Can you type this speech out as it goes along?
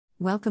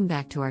Welcome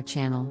back to our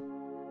channel.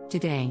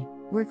 Today,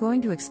 we're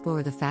going to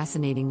explore the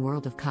fascinating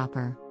world of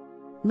copper.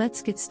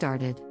 Let's get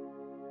started.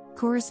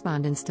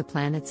 Correspondence to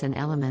planets and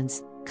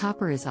elements.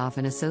 Copper is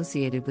often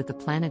associated with the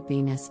planet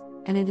Venus,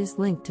 and it is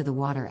linked to the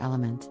water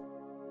element.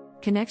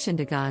 Connection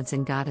to gods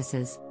and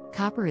goddesses.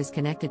 Copper is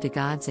connected to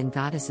gods and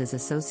goddesses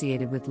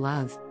associated with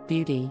love,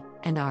 beauty,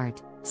 and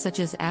art, such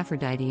as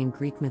Aphrodite in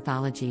Greek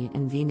mythology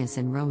and Venus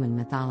in Roman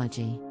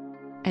mythology.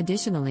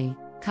 Additionally,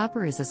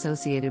 copper is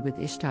associated with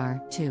Ishtar,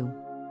 too.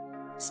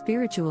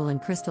 Spiritual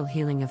and crystal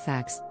healing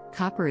effects.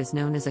 Copper is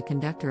known as a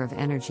conductor of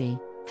energy,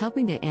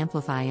 helping to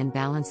amplify and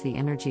balance the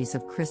energies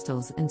of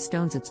crystals and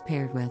stones it's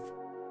paired with.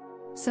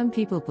 Some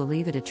people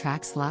believe it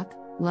attracts luck,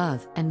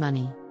 love, and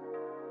money.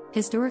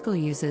 Historical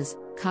uses.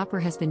 Copper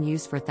has been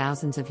used for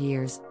thousands of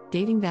years,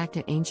 dating back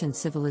to ancient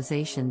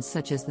civilizations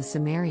such as the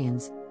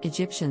Sumerians,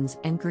 Egyptians,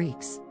 and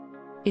Greeks.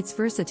 Its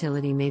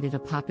versatility made it a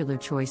popular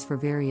choice for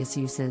various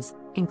uses,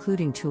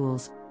 including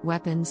tools,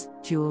 weapons,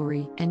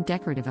 jewelry, and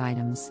decorative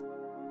items.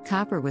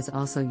 Copper was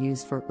also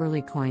used for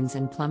early coins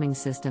and plumbing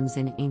systems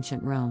in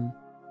ancient Rome.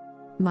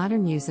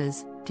 Modern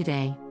uses.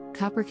 Today,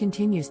 copper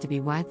continues to be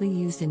widely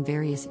used in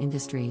various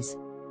industries.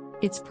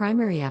 Its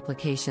primary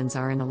applications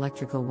are in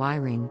electrical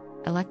wiring,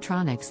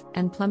 electronics,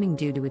 and plumbing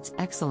due to its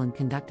excellent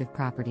conductive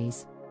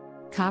properties.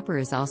 Copper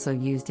is also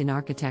used in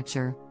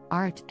architecture,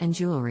 art, and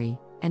jewelry,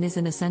 and is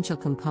an essential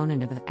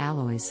component of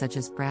alloys such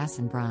as brass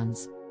and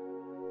bronze.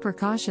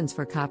 Precautions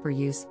for copper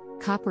use.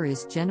 Copper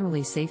is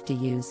generally safe to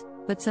use,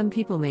 but some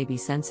people may be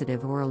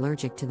sensitive or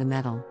allergic to the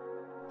metal.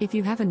 If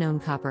you have a known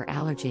copper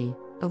allergy,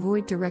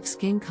 avoid direct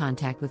skin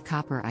contact with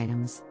copper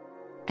items.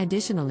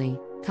 Additionally,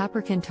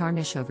 copper can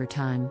tarnish over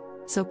time,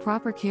 so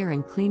proper care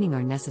and cleaning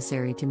are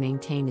necessary to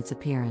maintain its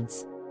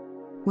appearance.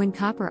 When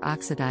copper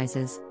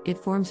oxidizes, it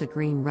forms a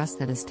green rust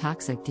that is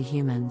toxic to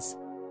humans.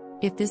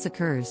 If this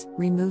occurs,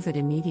 remove it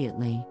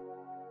immediately.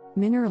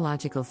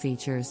 Mineralogical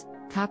features.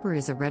 Copper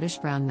is a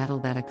reddish-brown metal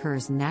that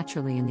occurs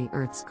naturally in the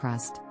Earth's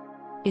crust.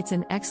 It's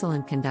an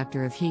excellent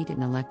conductor of heat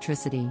and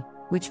electricity,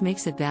 which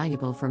makes it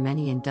valuable for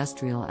many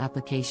industrial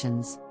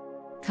applications.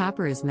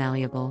 Copper is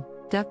malleable,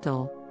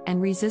 ductile,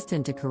 and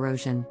resistant to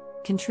corrosion,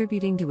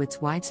 contributing to its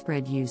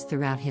widespread use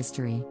throughout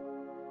history.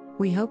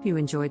 We hope you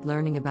enjoyed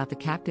learning about the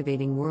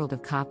captivating world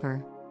of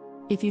copper.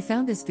 If you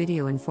found this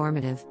video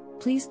informative,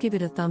 please give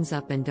it a thumbs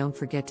up and don't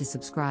forget to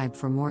subscribe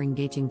for more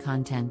engaging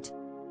content.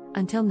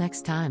 Until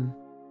next time.